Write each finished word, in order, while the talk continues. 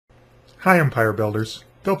Hi Empire Builders,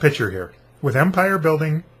 Bill Pitcher here with Empire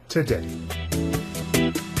Building Today.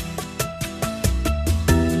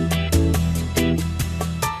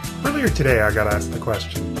 Earlier today I got asked the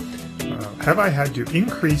question, have I had to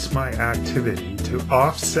increase my activity to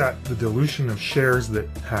offset the dilution of shares that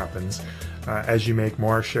happens as you make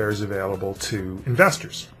more shares available to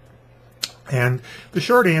investors? And the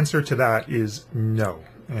short answer to that is no.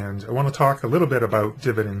 And I want to talk a little bit about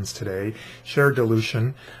dividends today, share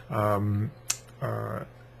dilution, the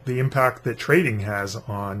impact that trading has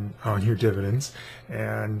on your dividends,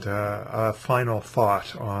 and a final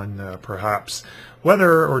thought on perhaps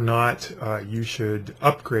whether or not you should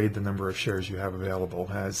upgrade the number of shares you have available,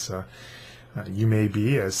 as you may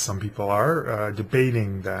be, as some people are,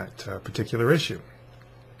 debating that particular issue.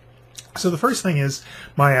 So the first thing is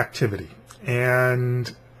my activity.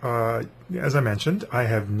 And as I mentioned, I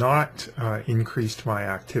have not increased my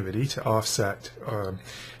activity to offset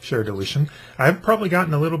share dilution. I've probably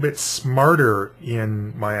gotten a little bit smarter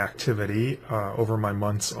in my activity over my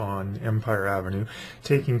months on Empire Avenue,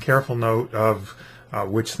 taking careful note of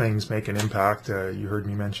which things make an impact. You heard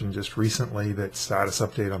me mention just recently that status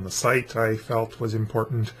update on the site I felt was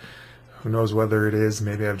important. Who knows whether it is?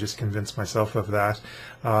 Maybe I've just convinced myself of that.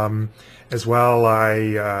 As well,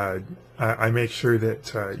 I make sure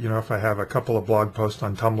that if I have a couple of blog posts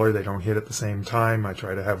on Tumblr, they don't hit at the same time. I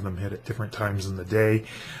try to have them hit at different times in the day.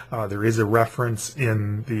 There is a reference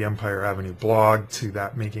in the Empire Avenue blog to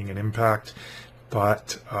that making an impact,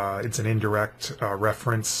 but it's an indirect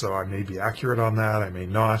reference, so I may be accurate on that, I may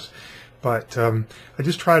not. But I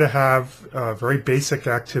just try to have a very basic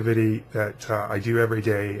activity that I do every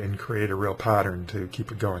day and create a real pattern to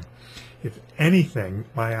keep it going. If anything,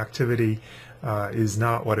 my activity is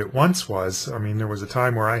not what it once was. I mean, there was a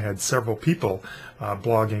time where I had several people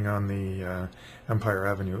blogging on the Empire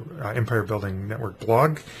Avenue, Empire Building Network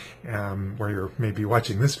blog, where you're maybe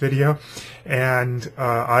watching this video, and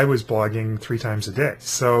I was blogging 3 times a day.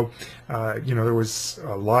 So, there was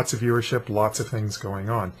lots of viewership, lots of things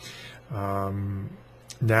going on.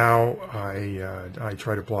 Now I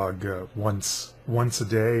try to blog once a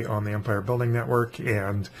day on the Empire Building Network,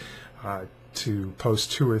 and to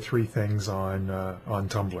post 2 or 3 things on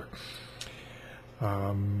Tumblr.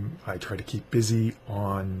 I try to keep busy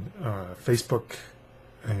on Facebook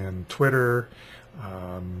and Twitter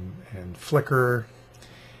and Flickr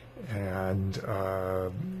and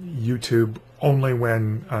YouTube only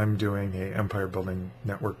when I'm doing a Empire Building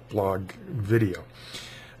Network blog video.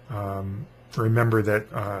 Remember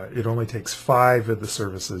that it only takes 5 of the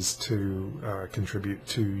services to contribute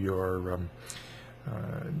to your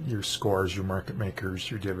scores, your market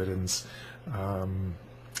makers, your dividends.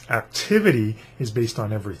 Activity is based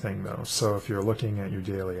on everything, though. So if you're looking at your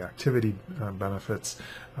daily activity benefits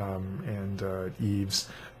and EVEs,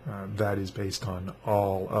 that is based on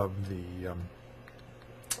all of the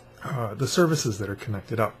services that are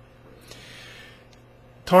connected up.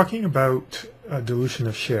 Talking about dilution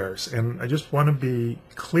of shares, and I just want to be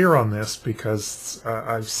clear on this because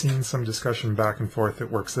I've seen some discussion back and forth. It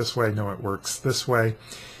works this way, no, it works this way.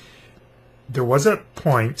 There was a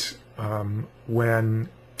point when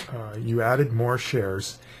you added more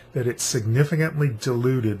shares that it significantly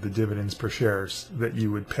diluted the dividends per shares that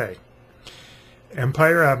you would pay.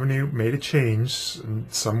 Empire Avenue made a change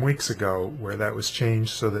some weeks ago where that was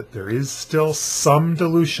changed so that there is still some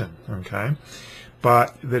dilution, okay,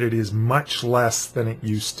 but that it is much less than it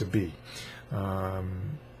used to be.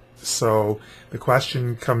 So the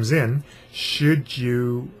question comes in, should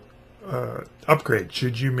you upgrade?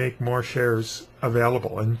 Should you make more shares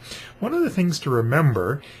available? And one of the things to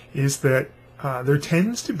remember is that there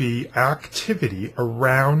tends to be activity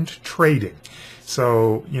around trading.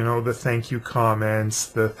 So, the thank you comments,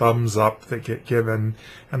 the thumbs up that get given,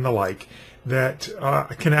 and the like, that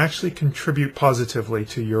can actually contribute positively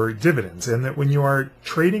to your dividends. And that when you are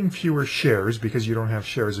trading fewer shares because you don't have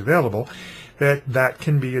shares available, that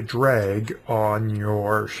can be a drag on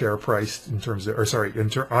your share price in terms of,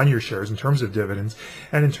 on your shares in terms of dividends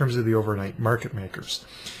and in terms of the overnight market makers.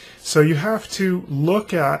 So you have to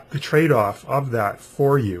look at the trade-off of that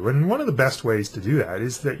for you. And one of the best ways to do that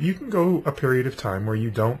is that you can go a period of time where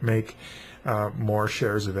you don't make more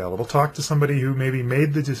shares available. Talk to somebody who maybe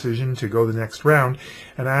made the decision to go the next round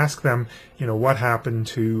and ask them, what happened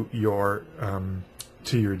to your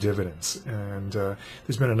dividends. And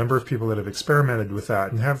there's been a number of people that have experimented with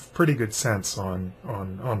that and have pretty good sense on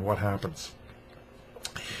what happens.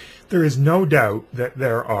 There is no doubt that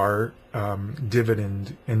there are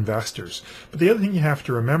dividend investors. But the other thing you have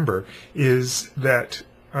to remember is that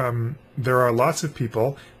there are lots of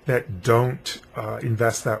people that don't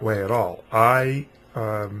invest that way at all. I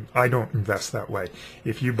I don't invest that way.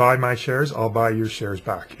 If you buy my shares, I'll buy your shares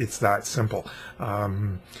back. It's that simple.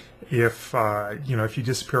 If if you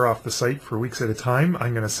disappear off the site for weeks at a time,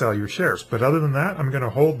 I'm going to sell your shares. But other than that, I'm going to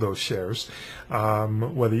hold those shares,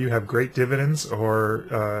 whether you have great dividends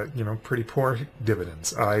or pretty poor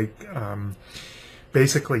dividends. I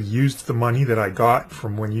basically used the money that I got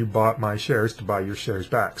from when you bought my shares to buy your shares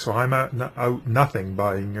back. So I'm out nothing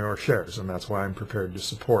buying your shares, and that's why I'm prepared to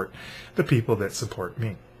support the people that support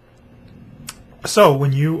me. So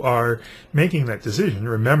when you are making that decision,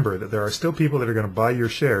 remember that there are still people that are going to buy your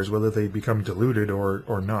shares, whether they become diluted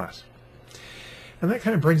or not. And that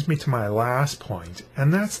kind of brings me to my last point,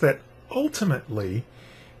 and that's that ultimately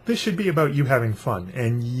this should be about you having fun.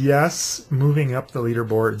 And yes, moving up the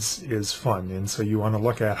leaderboards is fun, and so you want to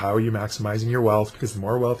look at how you're maximizing your wealth, because the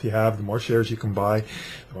more wealth you have, the more shares you can buy,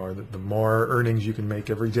 or the more earnings you can make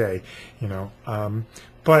every day.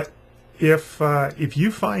 But if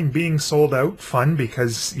you find being sold out fun,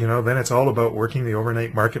 because then it's all about working the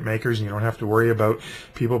overnight market makers and you don't have to worry about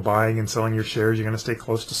people buying and selling your shares, you're going to stay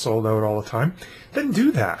close to sold out all the time, then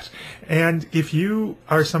do that. And if you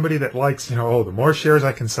are somebody that likes, the more shares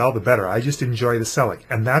I can sell, the better, I just enjoy the selling,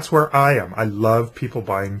 and that's where I am. I love people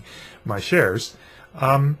buying my shares.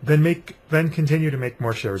 Then continue to make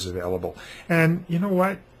more shares available. And you know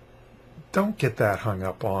what? Don't get that hung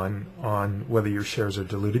up on whether your shares are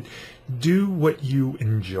diluted. Do what you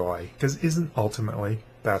enjoy, because isn't ultimately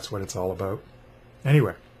that's what it's all about.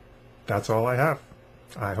 Anyway, that's all I have.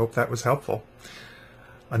 I hope that was helpful.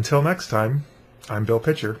 Until next time, I'm Bill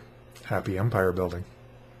Pitcher. Happy empire building.